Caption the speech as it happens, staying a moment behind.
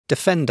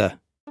Defender.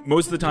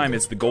 Most of the time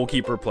it's the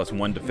goalkeeper plus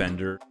one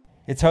defender.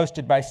 It's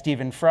hosted by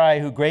Stephen Fry,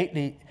 a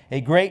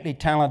greatly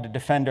talented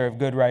defender of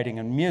good writing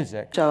and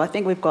music. Joe, I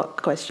think we've got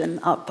a question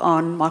up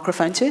on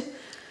microphone 2.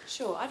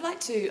 Sure. I'd like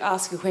to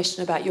ask a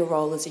question about your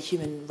role as a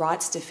human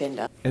rights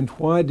defender. And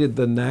why did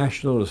the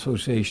National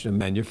Association of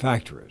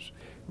Manufacturers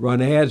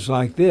run ads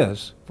like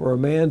this for a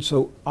man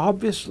so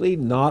obviously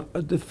not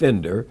a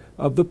defender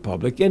of the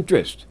public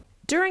interest?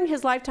 During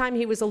his lifetime,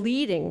 he was a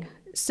leading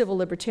civil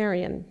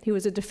libertarian. He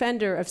was a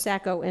defender of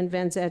Sacco and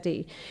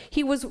Vanzetti.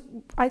 He was,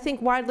 I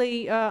think,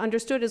 widely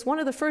understood as one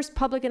of the first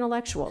public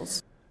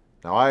intellectuals.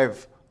 Now,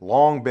 I've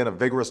long been a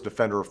vigorous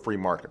defender of free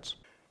markets.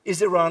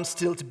 Is Iran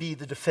still to be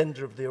the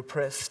defender of the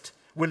oppressed?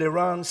 Will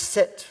Iran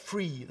set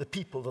free the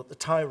people that the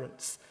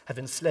tyrants have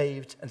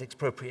enslaved and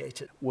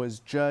expropriated?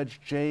 Was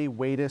Judge J.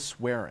 Wadis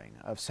Waring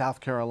of South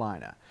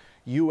Carolina,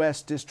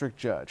 U.S. District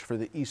Judge for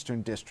the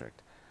Eastern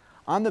District.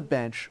 On the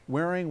bench,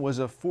 Waring was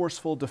a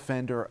forceful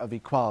defender of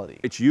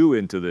equality. It's you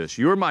into this.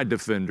 You're my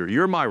defender.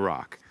 You're my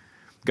rock.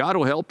 God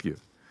will help you.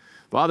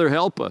 Father,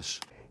 help us.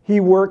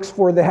 He works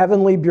for the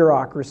heavenly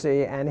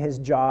bureaucracy, and his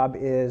job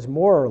is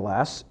more or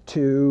less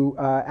to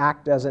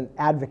act as an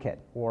advocate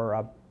or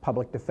a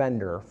public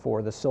defender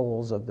for the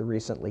souls of the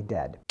recently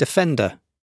dead. Defender.